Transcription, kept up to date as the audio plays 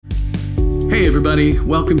everybody.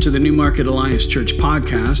 Welcome to the Newmarket Alliance Church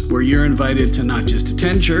podcast, where you're invited to not just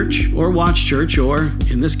attend church or watch church or,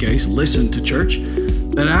 in this case, listen to church,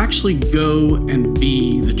 but actually go and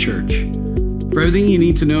be the church. For everything you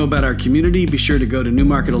need to know about our community, be sure to go to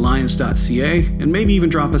newmarketalliance.ca and maybe even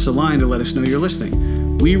drop us a line to let us know you're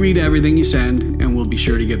listening. We read everything you send and we'll be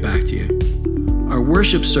sure to get back to you. Our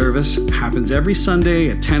worship service happens every Sunday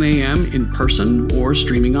at 10 a.m. in person or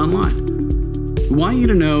streaming online. We want you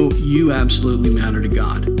to know you absolutely matter to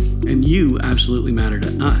God, and you absolutely matter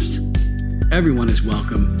to us. Everyone is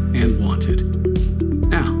welcome and wanted.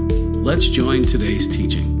 Now, let's join today's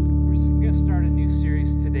teaching. We're going to start a new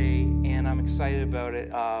series today, and I'm excited about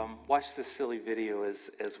it. Watch this silly video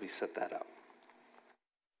as we set that up.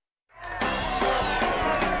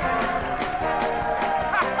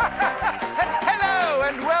 Hello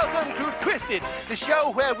and welcome to Twisted, the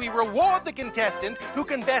show where we reward the contestant who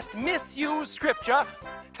can best misuse scripture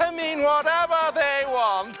to mean whatever they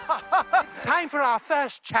want. Time for our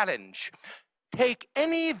first challenge. Take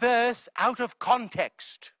any verse out of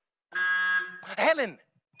context. Helen.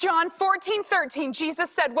 John 14:13, Jesus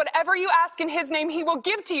said, whatever you ask in his name, he will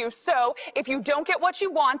give to you. So if you don't get what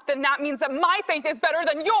you want, then that means that my faith is better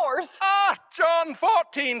than yours. John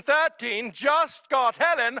 14:13 just got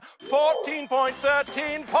Helen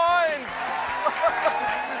 14.13 points.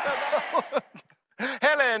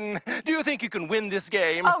 Helen, do you think you can win this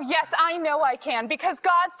game? Oh, yes, I know I can, because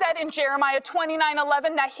God said in Jeremiah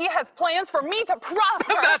 29:11 that he has plans for me to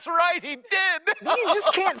prosper. That's right, he did. You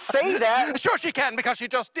just can't say that. Sure she can, because she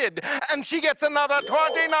just did. And she gets another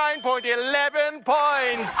 29.11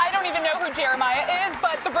 points. I don't even know who Jeremiah is,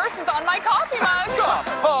 but the verse is on my coffee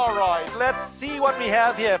mug. All right, let's see what we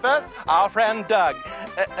have here. First, our friend Doug.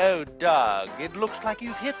 Doug, it looks like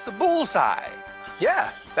you've hit the bullseye.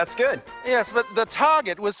 Yeah, that's good. Yes, but the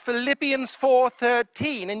target was Philippians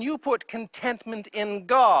 4:13, and you put contentment in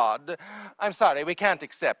God. I'm sorry, we can't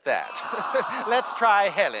accept that. Let's try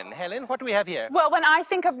Helen. Helen, what do we have here? Well, when I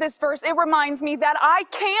think of this verse, it reminds me that I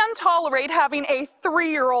can tolerate having a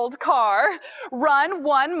 3-year-old car, run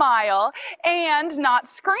 1 mile, and not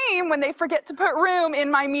scream when they forget to put room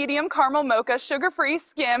in my medium caramel mocha, sugar-free,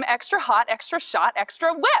 skim, extra hot, extra shot,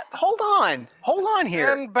 extra whip. Hold on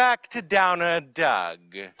here. And back to Downer Doug.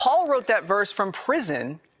 Paul wrote that verse from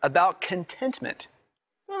prison about contentment.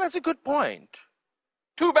 Well, that's a good point.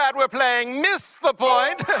 Too bad we're playing Miss the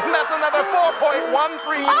Point. That's another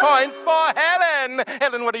 4.13 points for Helen.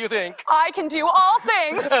 Helen, what do you think? I can do all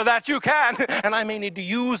things. That you can. And I may need to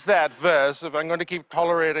use that verse if I'm going to keep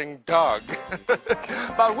tolerating Doug.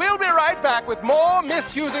 But we'll be right back with more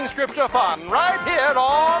misusing scripture fun right here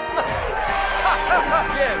on...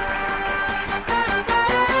 Yes.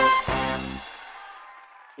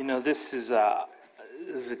 You know, this is a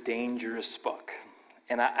dangerous book.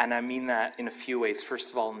 And I mean that in a few ways. First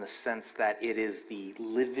of all, in the sense that it is the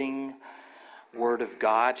living Word of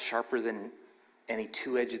God, sharper than any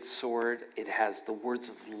two-edged sword. It has the words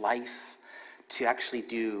of life to actually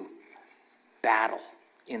do battle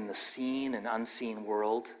in the seen and unseen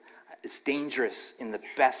world. It's dangerous in the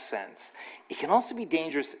best sense. It can also be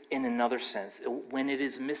dangerous in another sense, when it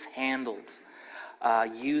is mishandled,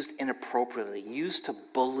 used inappropriately, used to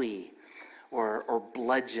bully or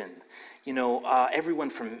bludgeon. You know,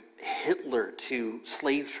 everyone from Hitler to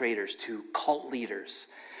slave traders to cult leaders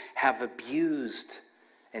have abused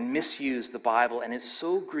and misused the Bible, and it's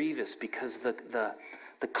so grievous because the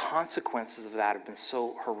consequences of that have been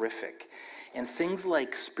so horrific. And things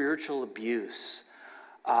like spiritual abuse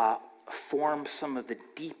form some of the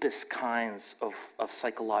deepest kinds of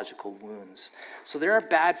psychological wounds. So there are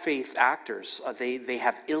bad faith actors. They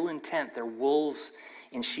have ill intent. They're wolves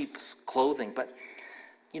in sheep's clothing. But,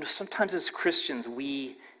 you know, sometimes as Christians,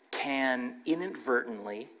 we can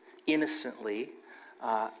inadvertently, innocently,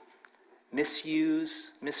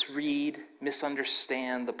 misuse, misread,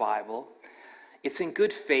 misunderstand the Bible. It's in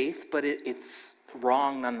good faith, but it's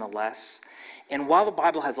wrong nonetheless. And while the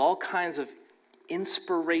Bible has all kinds of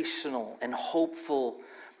inspirational and hopeful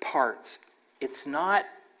parts, it's not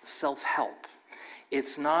self-help.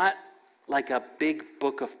 It's not like a big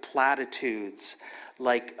book of platitudes.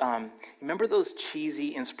 Like, remember those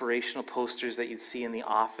cheesy inspirational posters that you'd see in the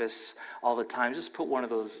office all the time? Just put one of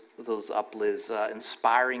those up, Liz.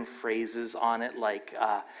 Inspiring phrases on it, like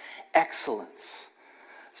excellence.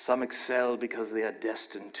 Some excel because they are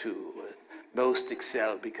destined to. Most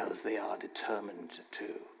excel because they are determined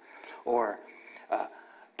to. Or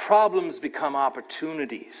problems become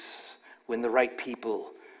opportunities when the right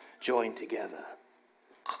people join together.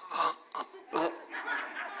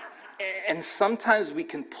 And sometimes we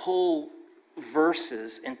can pull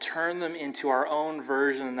verses and turn them into our own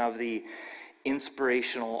version of the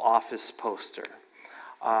inspirational office poster.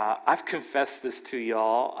 I've confessed this to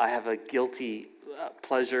y'all. I have a guilty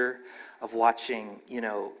pleasure of watching,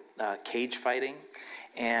 cage fighting.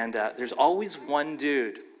 And there's always one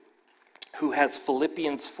dude who has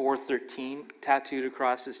Philippians 4:13 tattooed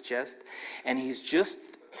across his chest, and he's just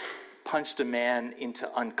punched a man into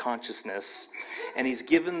unconsciousness, and he's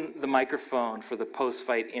given the microphone for the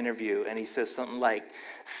post-fight interview, and he says something like,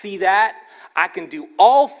 "See that? I can do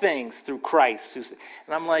all things through Christ." And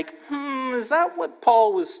I'm like, is that what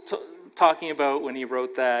Paul was talking about when he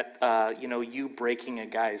wrote that, you breaking a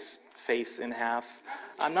guy's face in half?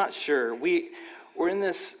 I'm not sure. We're in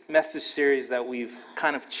this message series that we've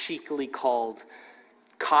kind of cheekily called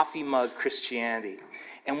Coffee Mug Christianity.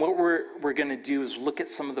 And what we're going to do is look at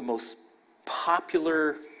some of the most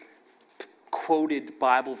popular quoted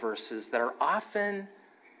Bible verses that are often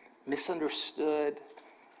misunderstood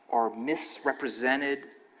or misrepresented,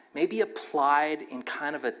 maybe applied in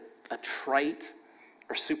kind of a trite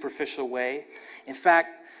or superficial way. In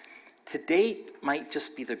fact, to date might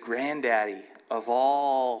just be the granddaddy of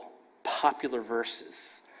all popular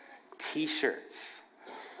verses, t-shirts,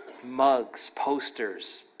 mugs,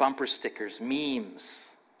 posters, bumper stickers, memes,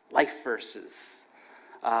 life verses,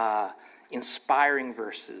 inspiring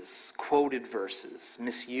verses, quoted verses,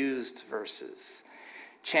 misused verses.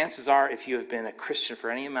 Chances are, if you have been a Christian for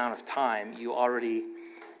any amount of time, you already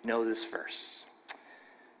know this verse.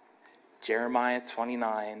 Jeremiah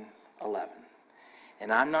 29:11.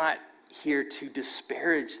 And I'm not here to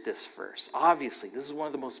disparage this verse. Obviously, this is one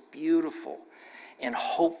of the most beautiful and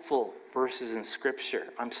hopeful verses in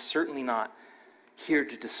Scripture. I'm certainly not here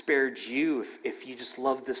to disparage you if you just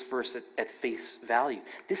love this verse at face value.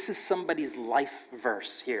 This is somebody's life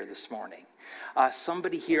verse here this morning.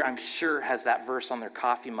 Somebody here, I'm sure, has that verse on their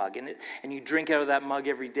coffee mug, and you drink out of that mug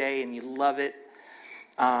every day, and you love it.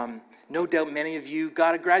 No doubt many of you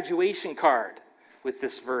got a graduation card with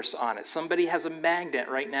this verse on it. Somebody has a magnet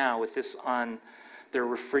right now with this on their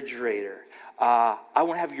refrigerator. I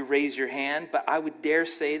won't have you raise your hand, but I would dare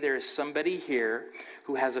say there is somebody here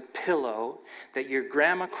who has a pillow that your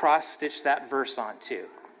grandma cross-stitched that verse onto.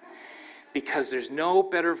 Because there's no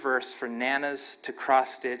better verse for nanas to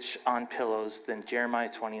cross-stitch on pillows than Jeremiah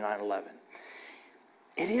 29:11.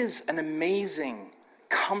 It is an amazing,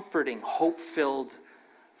 comforting, hope-filled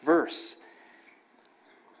verse.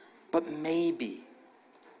 But maybe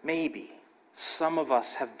some of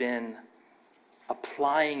us have been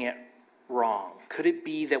applying it wrong. Could it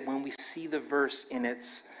be that when we see the verse in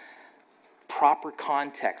its proper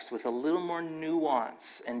context with a little more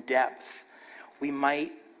nuance and depth, we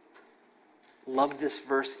might love this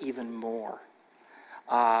verse even more?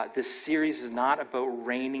 This series is not about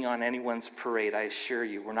raining on anyone's parade, I assure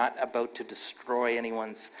you. We're not about to destroy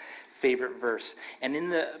anyone's favorite verse. And in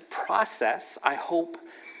the process, I hope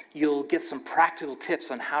you'll get some practical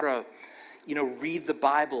tips on how to, read the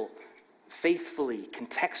Bible faithfully,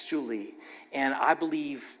 contextually. And I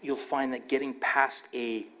believe you'll find that getting past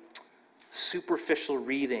a superficial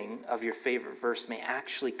reading of your favorite verse may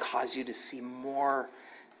actually cause you to see more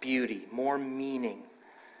beauty, more meaning,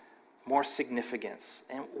 more significance.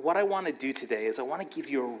 And what I want to do today is I want to give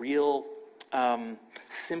you a real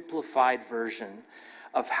simplified version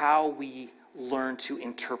of how we learn to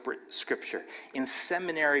interpret Scripture. In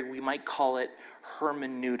seminary, we might call it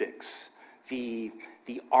hermeneutics, the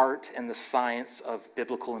art and the science of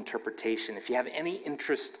biblical interpretation. If you have any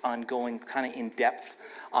interest on going kind of in depth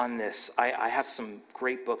on this, I have some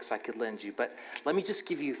great books I could lend you. But let me just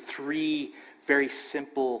give you 3 very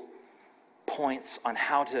simple points on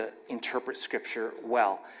how to interpret Scripture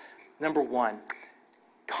well. Number 1,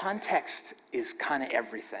 context is kind of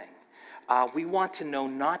everything. We want to know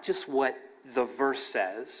not just what the verse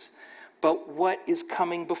says, but what is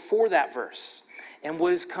coming before that verse, and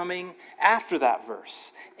what is coming after that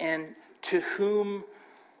verse, and to whom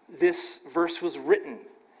this verse was written,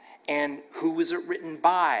 and who was it written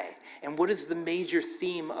by, and what is the major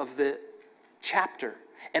theme of the chapter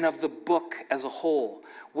and of the book as a whole.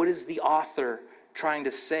 What is the author trying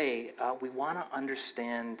to say? We want to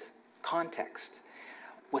understand context.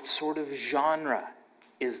 What sort of genre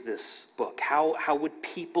is this book? How would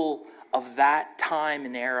people of that time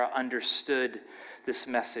and era understood this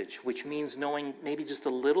message? Which means knowing maybe just a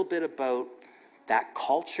little bit about that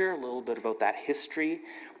culture, a little bit about that history.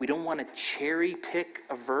 We don't want to cherry pick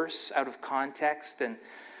a verse out of context. And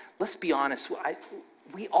let's be honest,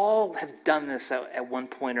 we all have done this at one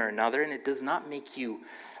point or another, and it does not make you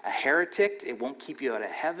a heretic. It won't keep you out of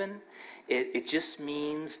heaven. It just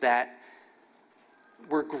means that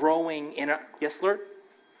we're growing in a... Yes, Lord?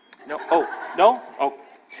 No? Oh, no? Oh,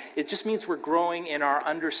 It just means we're growing in our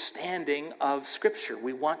understanding of Scripture.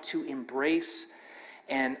 We want to embrace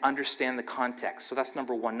and understand the context. So that's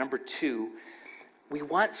number one. Number two, we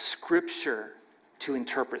want Scripture to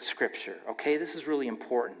interpret Scripture, okay? This is really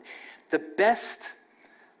important. The best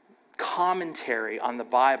commentary on the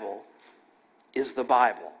Bible is the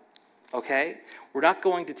Bible, okay? We're not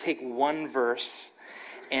going to take one verse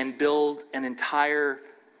and build an entire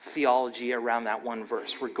theology around that one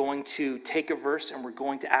verse. We're going to take a verse and we're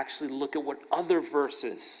going to actually look at what other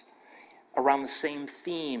verses around the same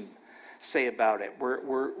theme say about it.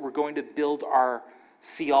 We're going to build our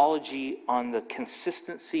theology on the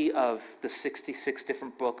consistency of the 66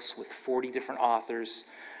 different books with 40 different authors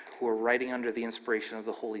who are writing under the inspiration of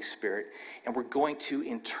the Holy Spirit. And we're going to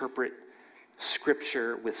interpret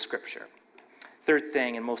Scripture with Scripture. Third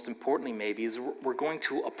thing, and most importantly maybe, is we're going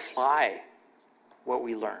to apply what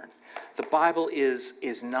we learn. The Bible is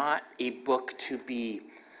not a book to be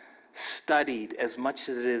studied as much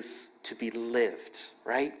as it is to be lived,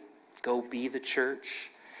 right? Go be the church,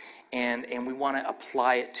 and we want to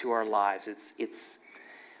apply it to our lives. It's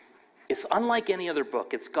unlike any other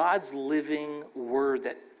book. It's God's living word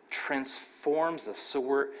that transforms us. So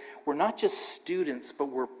we're not just students, but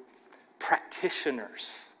we're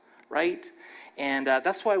practitioners, right? And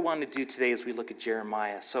that's what I want to do today as we look at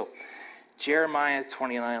Jeremiah. So Jeremiah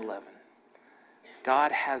 29:11.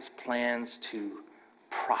 God has plans to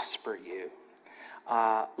prosper you.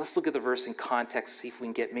 Let's look at the verse in context, see if we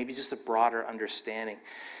can get maybe just a broader understanding.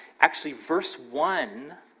 Actually, verse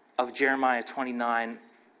 1 of Jeremiah 29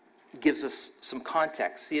 gives us some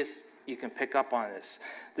context. See if you can pick up on this.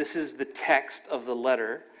 This is the text of the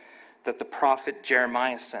letter that the prophet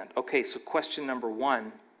Jeremiah sent. Okay, so question number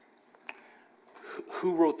one,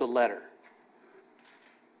 who wrote the letter?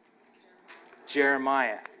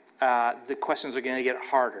 Jeremiah. The questions are going to get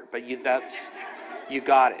harder, but you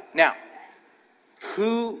got it. Now,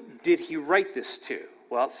 who did he write this to?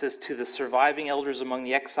 Well, it says to the surviving elders among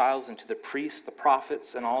the exiles and to the priests, the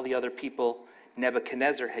prophets, and all the other people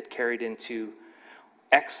Nebuchadnezzar had carried into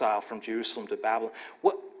exile from Jerusalem to Babylon.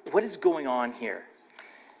 What is going on here?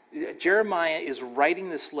 Jeremiah is writing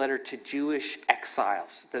this letter to Jewish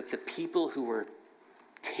exiles, the people who were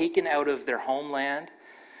taken out of their homeland,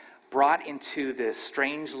 brought into this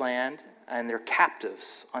strange land, and they're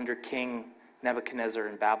captives under King Nebuchadnezzar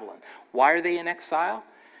in Babylon. Why are they in exile?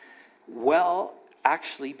 Well,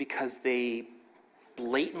 actually, because they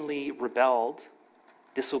blatantly rebelled,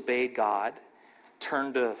 disobeyed God,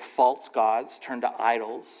 turned to false gods, turned to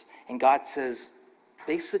idols, and God says,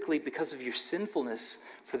 basically, because of your sinfulness,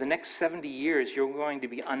 for the next 70 years, you're going to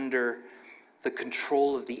be under the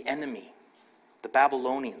control of the enemy, the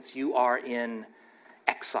Babylonians. You are in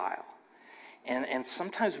exile. And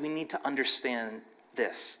sometimes we need to understand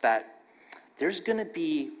this, that there's going to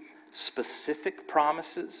be specific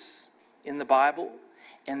promises in the Bible,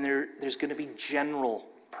 and there's going to be general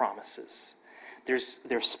promises. There's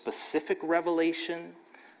specific revelation,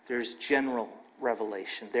 there's general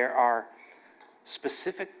revelation. There are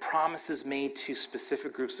specific promises made to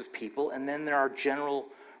specific groups of people, and then there are general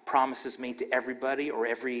promises made to everybody or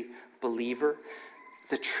every believer.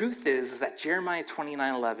 The truth is that Jeremiah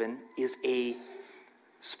 29:11 is a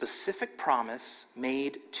specific promise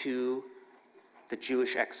made to the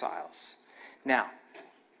Jewish exiles. Now,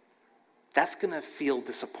 that's going to feel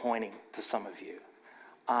disappointing to some of you.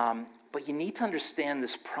 But you need to understand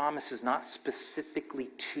this promise is not specifically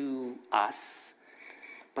to us,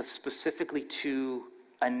 but specifically to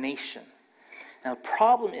a nation. Now, the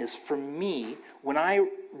problem is, for me, when I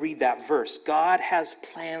read that verse, God has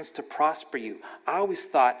plans to prosper you. I always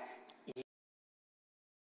thought,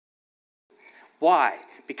 why?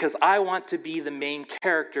 Because I want to be the main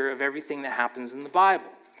character of everything that happens in the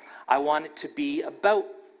Bible. I want it to be about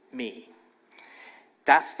me.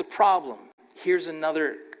 That's the problem. Here's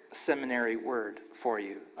another seminary word for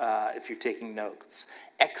you, if you're taking notes.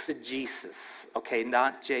 Exegesis. Okay,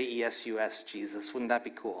 not J-E-S-U-S, Jesus. Wouldn't that be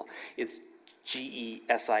cool? It's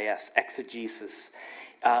G-E-S-I-S, exegesis.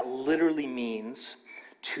 Literally means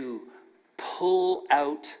to pull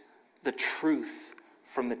out the truth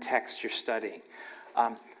from the text you're studying.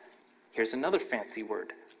 Here's another fancy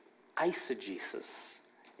word, eisegesis.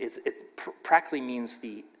 It practically means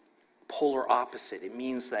the polar opposite. It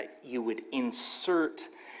means that you would insert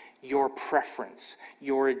your preference,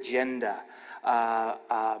 your agenda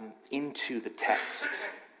into the text.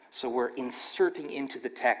 So we're inserting into the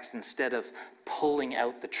text instead of pulling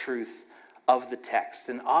out the truth of the text.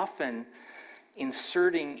 And often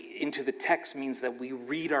inserting into the text means that we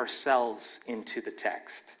read ourselves into the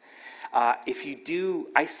text. If you do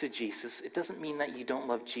eisegesis, it doesn't mean that you don't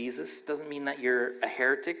love Jesus. It doesn't mean that you're a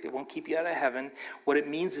heretic. It won't keep you out of heaven. What it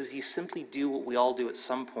means is you simply do what we all do at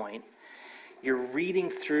some point. You're reading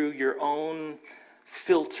through your own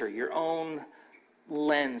filter, your own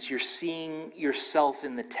lens. You're seeing yourself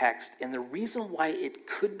in the text. And the reason why it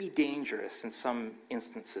could be dangerous in some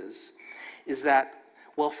instances is that,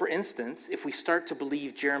 well, for instance, if we start to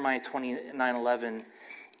believe Jeremiah 29:11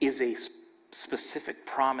 is a specific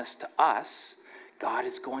promise to us, God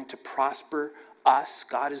is going to prosper us,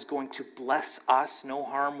 God is going to bless us, no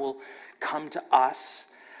harm will come to us.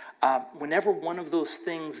 Whenever one of those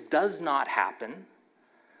things does not happen,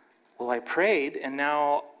 well, I prayed and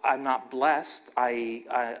now I'm not blessed.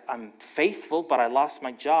 I'm faithful, but I lost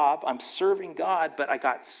my job. I'm serving God, but I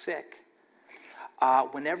got sick.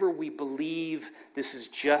 Whenever we believe this is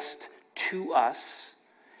just to us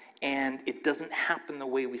and it doesn't happen the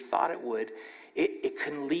way we thought it would, it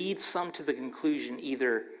can lead some to the conclusion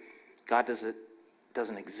either God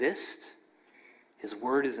doesn't exist, his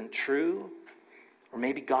word isn't true, or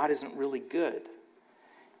maybe God isn't really good.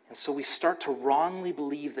 And so we start to wrongly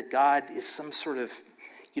believe that God is some sort of,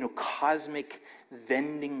 cosmic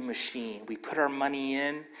vending machine. We put our money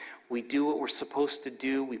in, we do what we're supposed to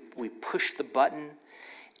do, we push the button,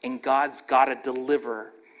 and God's got to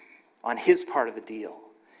deliver on his part of the deal.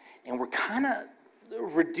 And we're kind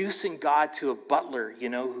of reducing God to a butler,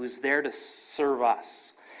 who's there to serve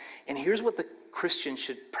us. And here's what the Christian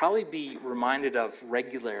should probably be reminded of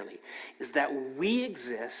regularly, is that we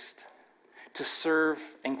exist to serve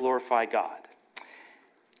and glorify God.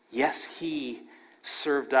 Yes, he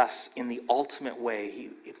served us in the ultimate way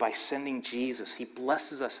by sending Jesus. He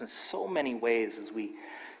blesses us in so many ways, as we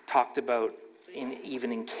talked about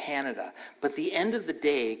even in Canada. But at the end of the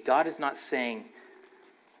day, God is not saying,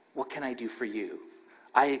 what can I do for you?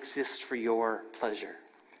 I exist for your pleasure.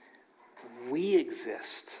 We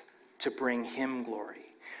exist to bring him glory.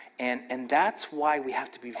 And that's why we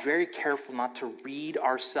have to be very careful not to read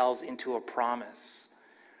ourselves into a promise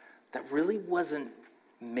that really wasn't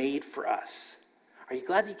made for us. Are you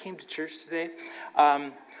glad you came to church today?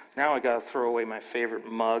 Now I got to throw away my favorite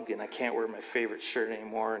mug, and I can't wear my favorite shirt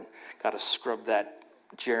anymore, and got to scrub that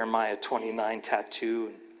Jeremiah 29 tattoo,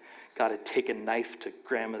 and got to take a knife to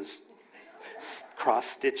Grandma's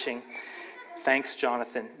cross-stitching. Thanks,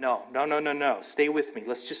 Jonathan. No. Stay with me.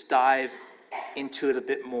 Let's just dive into it a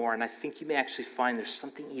bit more, and I think you may actually find there's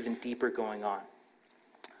something even deeper going on.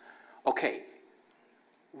 Okay,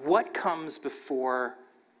 what comes before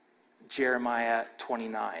Jeremiah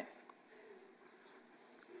 29?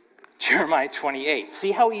 Jeremiah 28.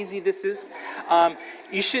 See how easy this is?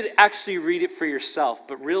 You should actually read it for yourself,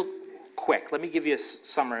 but real quick, let me give you a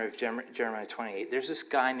summary of Jeremiah 28. There's this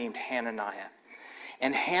guy named Hananiah,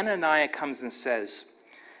 and Hananiah comes and says,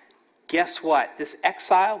 guess what? This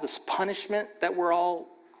exile, this punishment that we're all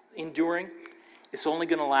enduring, it's only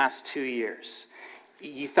going to last 2 years.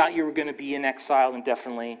 You thought you were going to be in exile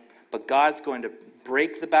indefinitely, but God's going to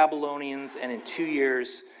break the Babylonians, and in 2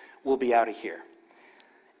 years, we'll be out of here.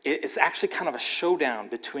 It's actually kind of a showdown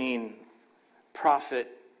between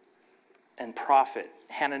prophet and prophet,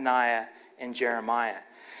 Hananiah and Jeremiah.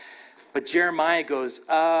 But Jeremiah goes,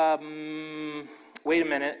 wait a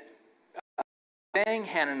minute. Saying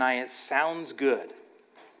Hananiah sounds good,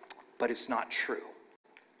 but it's not true.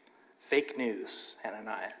 Fake news,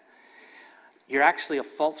 Hananiah. You're actually a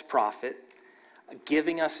false prophet,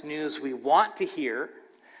 giving us news we want to hear,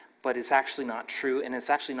 but it's actually not true, and it's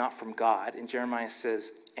actually not from God. And Jeremiah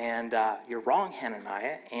says, and you're wrong,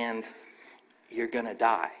 Hananiah, and you're going to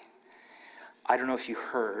die. I don't know if you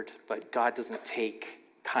heard, but God doesn't take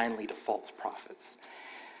kindly to false prophets.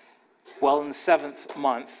 Well, in the 7th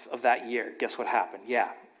month of that year, guess what happened? Yeah,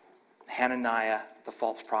 Hananiah, the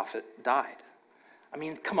false prophet, died. I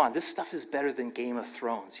mean, come on, this stuff is better than Game of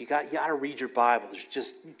Thrones. You got to read your Bible. There's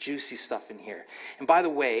just juicy stuff in here. And by the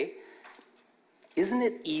way, isn't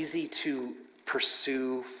it easy to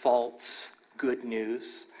pursue false good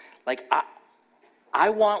news? Like, I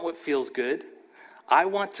want what feels good. I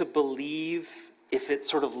want to believe if it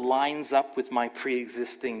sort of lines up with my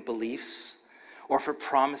pre-existing beliefs, or if it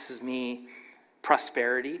promises me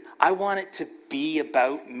prosperity. I want it to be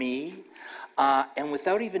about me. And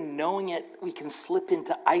without even knowing it, we can slip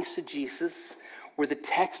into eisegesis, where the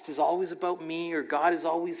text is always about me, or God is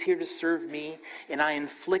always here to serve me, and I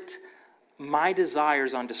inflict my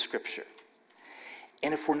desires onto Scripture.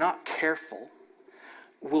 And if we're not careful,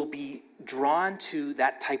 we'll be drawn to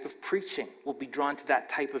that type of preaching. We'll be drawn to that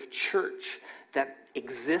type of church that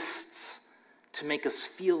exists to make us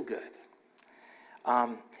feel good.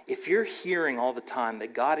 If you're hearing all the time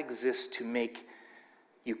that God exists to make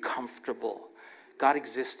you comfortable. God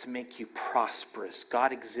exists to make you prosperous.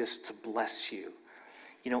 God exists to bless you.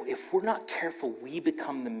 You know, if we're not careful, we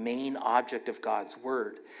become the main object of God's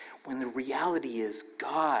word, when the reality is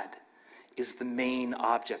God is the main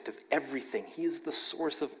object of everything. He is the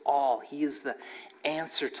source of all. He is the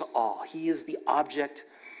answer to all. He is the object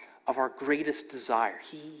of our greatest desire.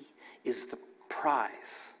 He is the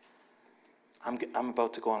prize. I'm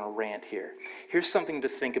about to go on a rant here. Here's something to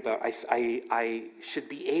think about. I should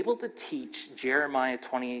be able to teach Jeremiah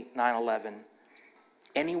 29:11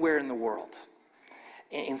 anywhere in the world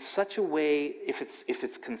in such a way, if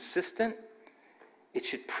it's consistent, it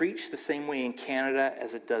should preach the same way in Canada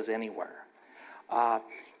as it does anywhere.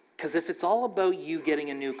 Because if it's all about you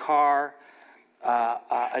getting a new car,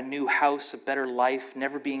 a new house, a better life,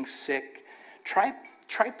 never being sick, try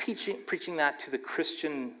preaching that to the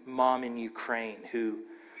Christian mom in Ukraine who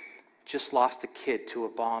just lost a kid to a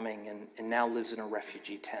bombing and now lives in a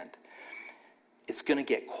refugee tent. It's going to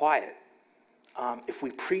get quiet. If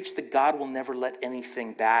we preach that God will never let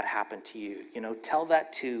anything bad happen to you, tell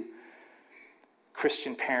that to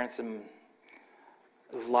Christian parents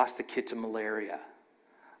who've lost a kid to malaria.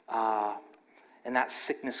 And that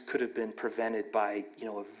sickness could have been prevented by,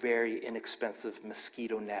 a very inexpensive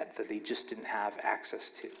mosquito net that they just didn't have access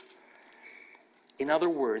to. In other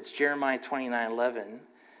words, Jeremiah 29:11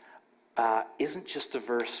 isn't just a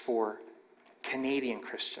verse for Canadian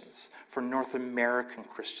Christians, for North American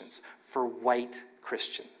Christians, for white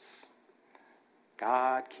Christians.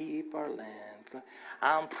 God keep our land.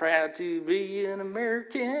 I'm proud to be an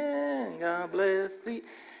American. God bless thee.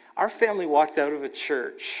 Our family walked out of a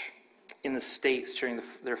church in the States during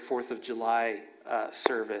their 4th of July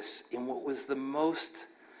service in what was the most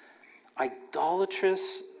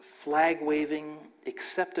idolatrous, flag-waving,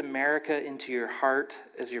 accept America into your heart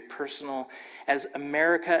as your personal, as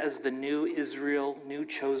America as the new Israel, new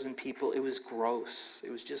chosen people. It was gross.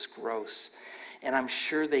 It was just gross. And I'm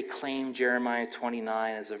sure they claimed Jeremiah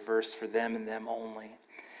 29 as a verse for them and them only.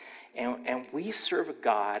 And we serve a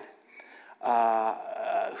God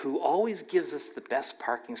who always gives us the best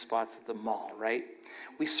parking spots at the mall, right?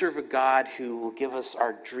 We serve a God who will give us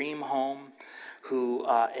our dream home, who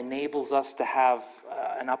enables us to have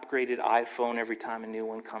an upgraded iPhone every time a new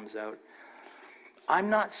one comes out. I'm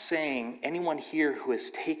not saying anyone here who has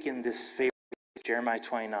taken this favorite Jeremiah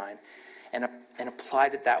 29 and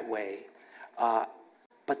applied it that way,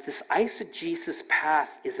 but this eisegesis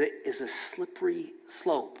path is a slippery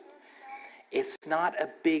slope. It's not a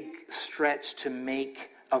big stretch to make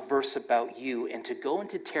a verse about you and to go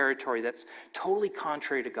into territory that's totally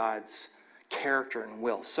contrary to God's character and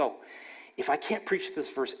will. So, if I can't preach this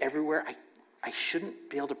verse everywhere, I shouldn't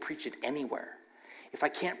be able to preach it anywhere. If I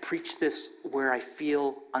can't preach this where I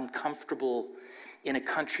feel uncomfortable in a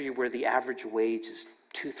country where the average wage is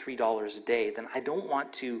 $2-3 a day, then I don't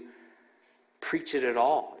want to preach it at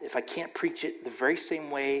all. If I can't preach it the very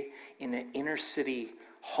same way in an inner city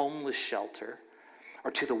homeless shelter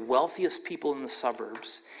or to the wealthiest people in the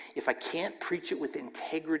suburbs, if I can't preach it with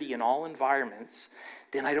integrity in all environments,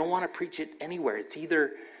 then I don't want to preach it anywhere. It's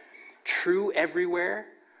either true everywhere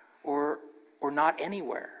or not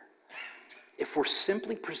anywhere. If we're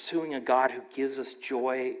simply pursuing a God who gives us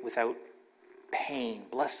joy without pain,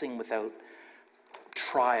 blessing without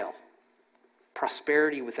trial,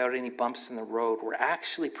 prosperity without any bumps in the road, we're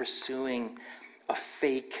actually pursuing a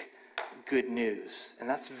fake good news. And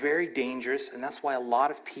that's very dangerous, and that's why a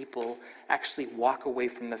lot of people actually walk away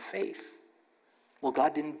from the faith. Well,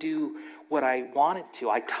 God didn't do what I wanted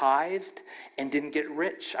to. I tithed and didn't get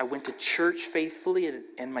rich. I went to church faithfully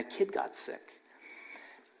and my kid got sick.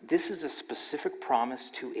 This is a specific promise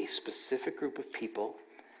to a specific group of people.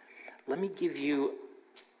 Let me give you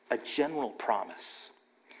a general promise.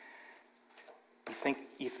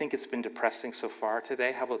 You think it's been depressing so far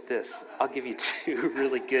today? How about this? I'll give you 2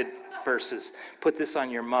 really good verses. Put this on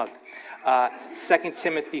your mug. 2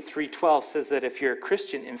 Timothy 3:12 says that if you're a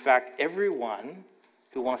Christian, in fact, everyone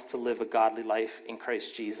who wants to live a godly life in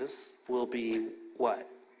Christ Jesus will be what?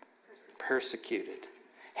 Persecuted.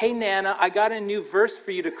 Hey, Nana, I got a new verse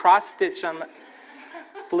for you to cross-stitch on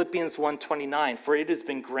Philippians 1:29. For it has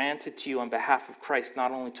been granted to you on behalf of Christ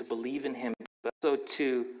not only to believe in him, but also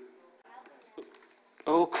to...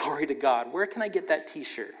 Oh, glory to God. Where can I get that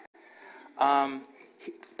t-shirt?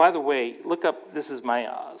 By the way, look up, this is my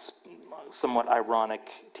somewhat ironic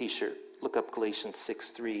t-shirt. Look up Galatians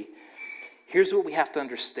 6:3. Here's what we have to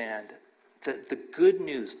understand. The good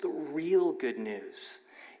news, the real good news,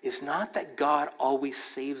 is not that God always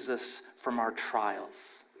saves us from our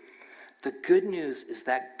trials. The good news is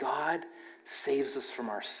that God saves us from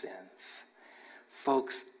our sins.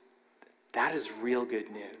 Folks, That is real good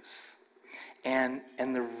news. And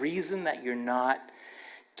the reason that you're not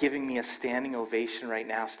giving me a standing ovation right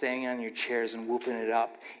now, standing on your chairs and whooping it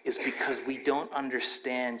up, is because we don't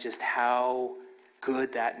understand just how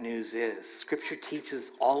good that news is. Scripture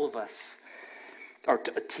teaches all of us, or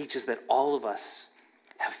teaches that all of us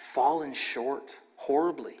have fallen short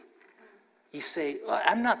horribly. You say, well,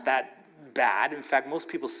 I'm not that bad. In fact, most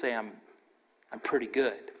people say I'm pretty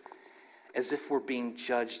good, as if we're being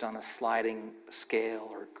judged on a sliding scale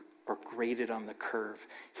or graded on the curve.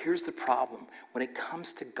 Here's the problem. When it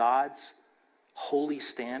comes to God's holy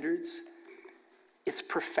standards, it's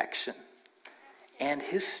perfection. And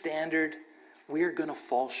his standard, we're going to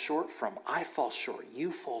fall short from. I fall short.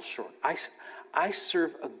 You fall short. I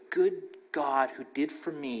serve a good God who did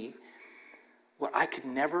for me what I could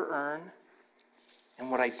never earn and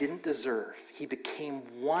what I didn't deserve. He became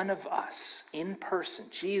one of us in person,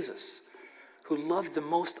 Jesus, who loved the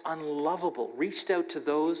most unlovable, reached out to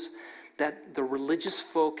those that the religious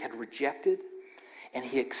folk had rejected, and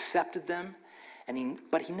he accepted them,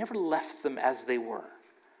 but he never left them as they were.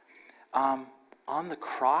 On the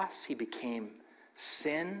cross, he became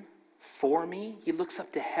sin for me. He looks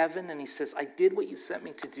up to heaven and he says, I did what you sent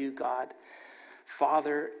me to do, God.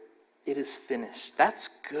 Father, it is finished. That's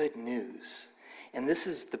good news. And this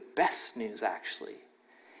is the best news, actually.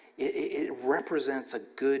 It represents a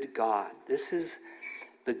good God. This is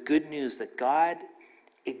the good news that God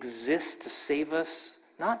exists to save us,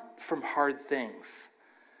 not from hard things,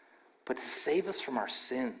 but to save us from our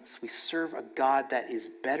sins. We serve a God that is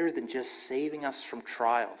better than just saving us from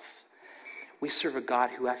trials. We serve a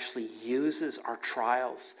God who actually uses our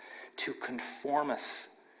trials to conform us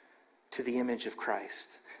to the image of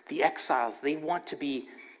Christ. The exiles, they want to be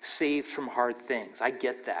saved from hard things. I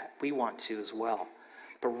get that. We want to as well.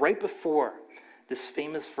 But right before this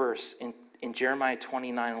famous verse in Jeremiah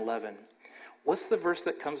 29:11, what's the verse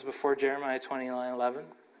that comes before Jeremiah 29:11?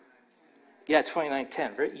 Yeah,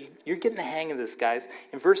 29:10. Right? You're getting the hang of this, guys.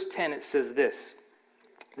 In verse 10, it says this.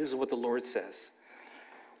 This is what the Lord says.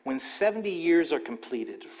 When 70 years are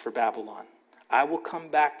completed for Babylon, I will come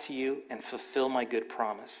back to you and fulfill my good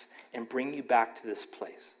promise and bring you back to this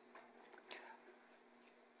place.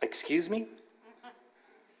 Excuse me?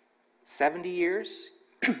 70 years?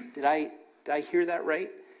 Did I hear that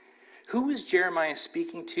right? Who was Jeremiah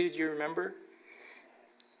speaking to? Do you remember?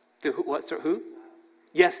 Who?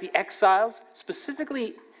 Yes, the exiles,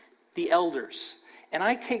 specifically the elders. And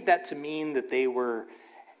I take that to mean that they were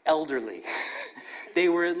elderly. They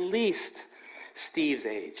were at least Steve's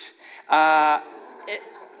age.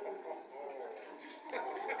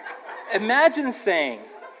 Imagine saying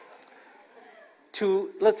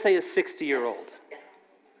to, let's say, a 60-year-old,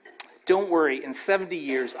 don't worry, in 70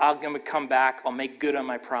 years, I'm going to come back. I'll make good on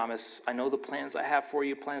my promise. I know the plans I have for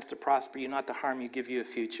you, plans to prosper you, not to harm you, give you a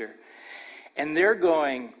future. And they're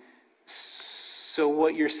going, so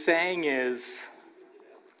what you're saying is,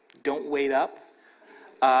 don't wait up.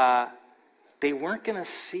 They weren't going to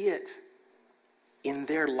see it in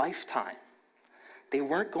their lifetime. They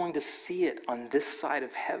weren't going to see it on this side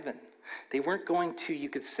of heaven. They weren't going to, you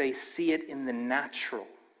could say, see it in the natural.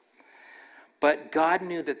 But God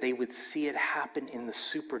knew that they would see it happen in the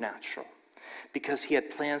supernatural because he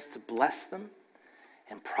had plans to bless them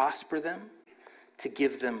and prosper them, to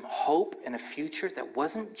give them hope and a future that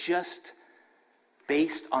wasn't just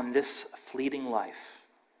based on this fleeting life.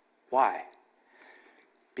 Why?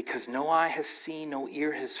 Because no eye has seen, no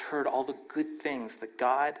ear has heard all the good things that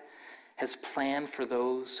God has planned for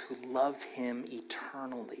those who love him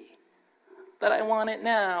eternally. That I want it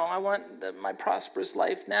now. I want my prosperous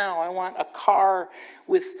life now. I want a car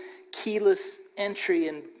with keyless entry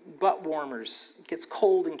and butt warmers. It gets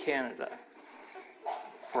cold in Canada.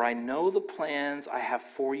 For I know the plans I have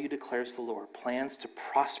for you, declares the Lord. Plans to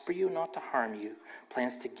prosper you, not to harm you.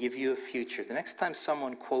 Plans to give you a future. The next time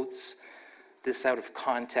someone quotes this out of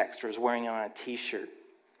context or is wearing it on a t-shirt,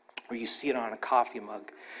 or you see it on a coffee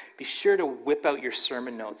mug, be sure to whip out your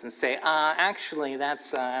sermon notes and say, actually,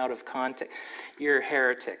 that's out of context. You're a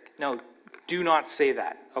heretic. No, do not say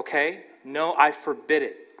that, okay? No, I forbid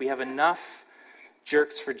it. We have enough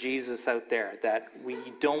jerks for Jesus out there that we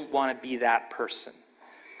don't want to be that person.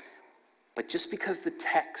 But just because the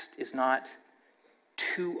text is not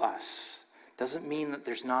to us doesn't mean that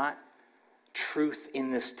there's not truth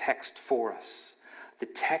in this text for us. The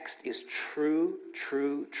text is true,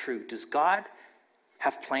 true, true. Does God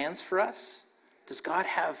have plans for us? Does God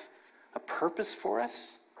have a purpose for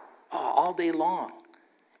us? Oh, all day long.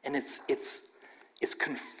 And it's It's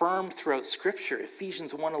confirmed throughout Scripture.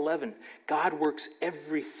 Ephesians 1:11, God works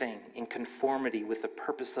everything in conformity with the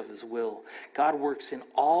purpose of his will. God works in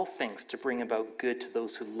all things to bring about good to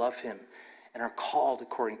those who love him and are called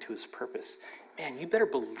according to his purpose. Man, you better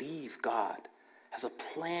believe God has a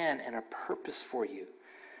plan and a purpose for you.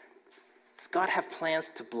 Does God have plans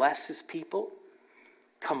to bless his people?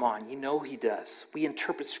 Come on, you know he does. We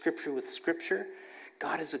interpret Scripture with Scripture.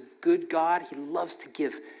 God is a good God. He loves to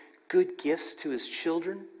give good gifts to his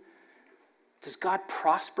children. Does God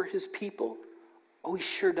prosper his people? Oh, he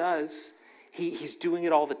sure does. He's doing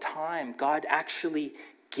it all the time. God actually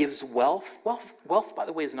gives wealth. Wealth, by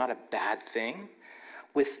the way, is not a bad thing.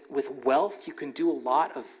 With wealth, you can do a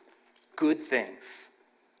lot of good things.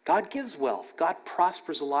 God gives wealth. God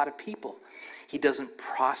prospers a lot of people. He doesn't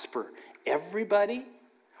prosper everybody.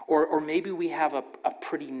 Or maybe we have a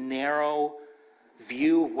pretty narrow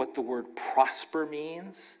view of what the word prosper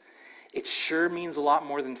means. It sure means a lot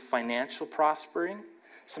more than financial prospering.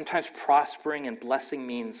 Sometimes prospering and blessing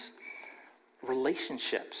means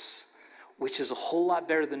relationships, which is a whole lot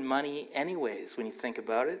better than money anyways when you think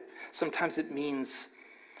about it. Sometimes it means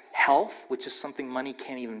health, which is something money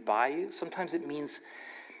can't even buy you. Sometimes it means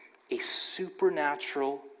a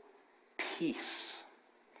supernatural peace,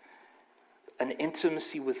 an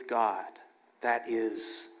intimacy with God that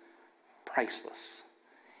is priceless.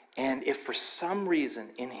 And if for some reason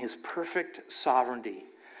in his perfect sovereignty,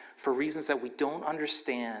 for reasons that we don't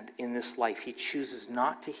understand in this life, he chooses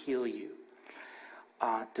not to heal you,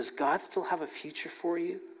 does God still have a future for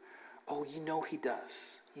you? Oh, you know he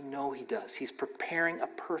does. You know he does. He's preparing a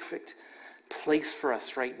perfect place for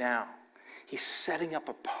us right now. He's setting up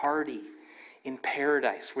a party in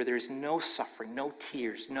paradise where there's no suffering, no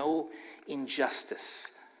tears, no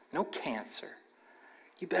injustice, no cancer.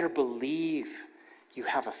 You better believe you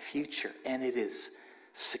have a future, and it is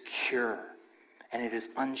secure, and it is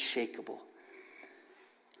unshakable.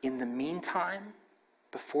 In the meantime,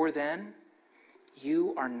 before then,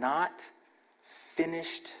 you are not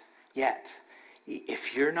finished yet.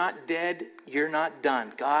 If you're not dead, you're not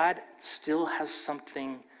done. God still has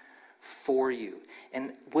something for you.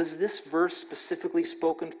 And was this verse specifically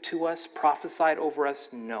spoken to us, prophesied over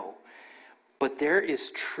us? No. But there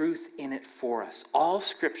is truth in it for us. All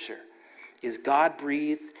Scripture is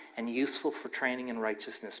God-breathed and useful for training in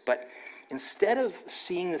righteousness. But instead of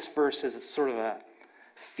seeing this verse as sort of a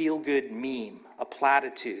feel-good meme, a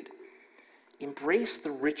platitude, embrace the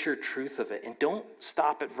richer truth of it and don't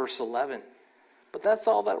stop at verse 11. But that's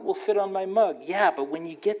all that will fit on my mug. Yeah, but when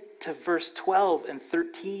you get to verse 12 and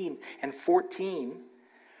 13 and 14,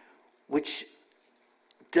 which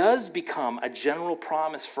does become a general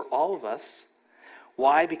promise for all of us.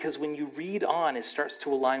 Why? Because when you read on, it starts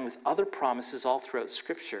to align with other promises all throughout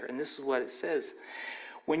Scripture. And this is what it says.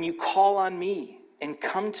 When you call on me and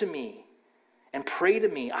come to me and pray to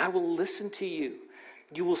me, I will listen to you.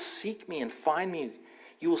 You will seek me and find me.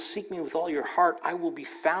 You will seek me with all your heart. I will be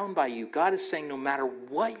found by you. God is saying no matter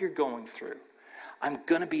what you're going through, I'm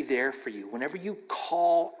going to be there for you. Whenever you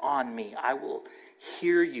call on me, I will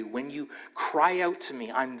hear you. When you cry out to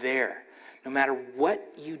me, I'm there. No matter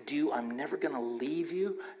what you do, I'm never going to leave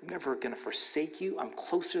you. I'm never going to forsake you. I'm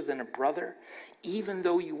closer than a brother. Even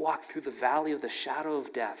though you walk through the valley of the shadow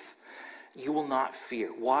of death, you will not fear.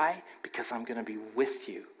 Why? Because I'm going to be with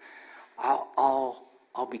you. I'll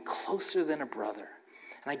be closer than a brother.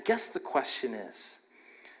 And I guess the question is,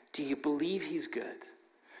 do you believe he's good?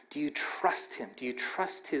 Do you trust him? Do you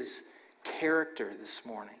trust his character this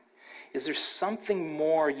morning? Is there something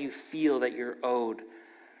more you feel that you're owed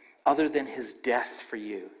other than his death for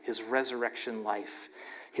you, his resurrection life,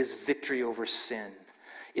 his victory over sin?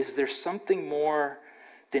 Is there something more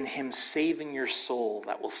than him saving your soul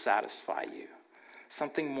that will satisfy you?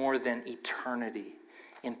 Something more than eternity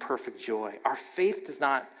in perfect joy? Our faith does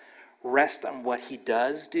not rest on what he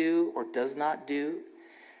does do or does not do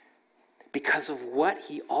because of what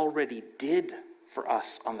he already did for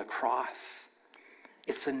us on the cross.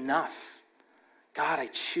 It's enough. God, I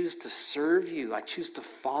choose to serve you. I choose to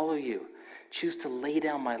follow you. Choose to lay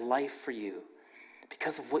down my life for you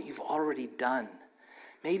because of what you've already done.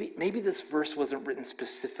 Maybe this verse wasn't written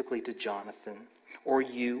specifically to Jonathan or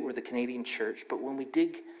you or the Canadian church, but when we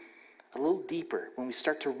dig a little deeper, when we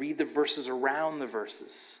start to read the verses around the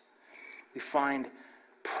verses, we find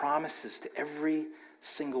promises to every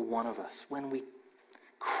single one of us. When we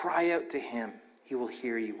cry out to him, he will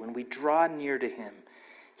hear you. When we draw near to him,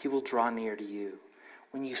 he will draw near to you.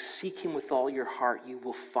 When you seek him with all your heart, you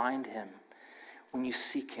will find him when you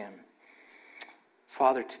seek him.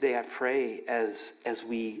 Father, today I pray as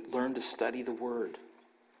we learn to study the word,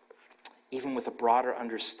 even with a broader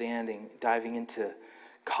understanding, diving into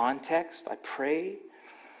context, I pray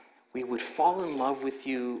we would fall in love with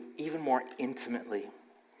you even more intimately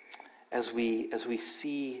as we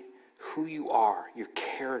see who you are, your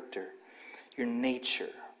character, your nature.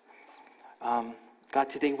 God,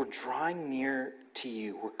 today we're drawing near to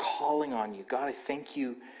you. We're calling on you. God, I thank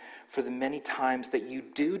you for the many times that you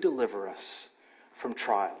do deliver us from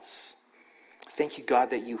trials. Thank you, God,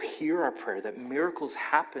 that you hear our prayer, that miracles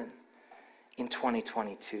happen in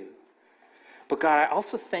 2022. But God, I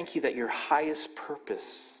also thank you that your highest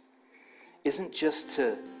purpose isn't just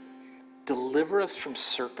to deliver us from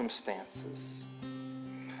circumstances,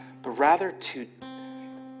 but rather to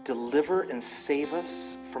deliver and save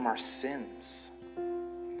us from our sins.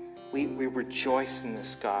 We rejoice in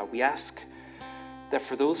this, God. We ask that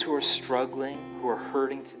for those who are struggling, who are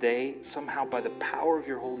hurting today, somehow by the power of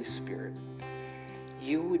your Holy Spirit,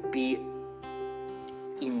 you would be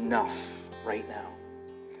enough right now.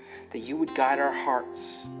 That you would guide our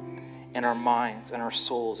hearts and our minds and our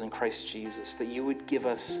souls in Christ Jesus. That you would give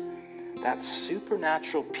us that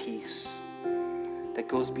supernatural peace that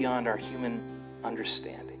goes beyond our human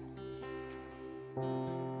understanding.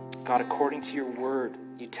 God, according to your word,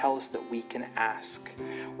 you tell us that we can ask.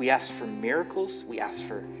 We ask for miracles. We ask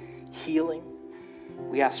for healing.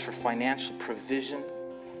 We ask for financial provision,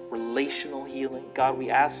 relational healing. God,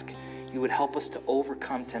 we ask you would help us to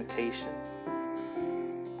overcome temptation.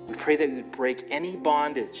 We pray that you would break any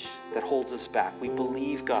bondage that holds us back. We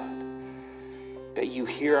believe, God, that you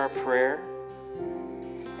hear our prayer.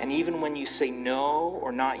 And even when you say no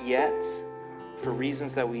or not yet, for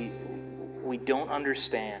reasons that we don't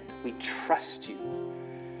understand, we trust you.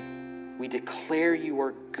 We declare you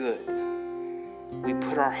are good. We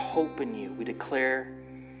put our hope in you. We declare,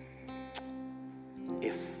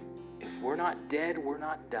 if we're not dead, we're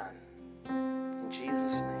not done. In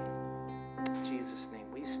Jesus' name. In Jesus'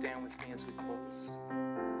 name. Will you stand with me as we close?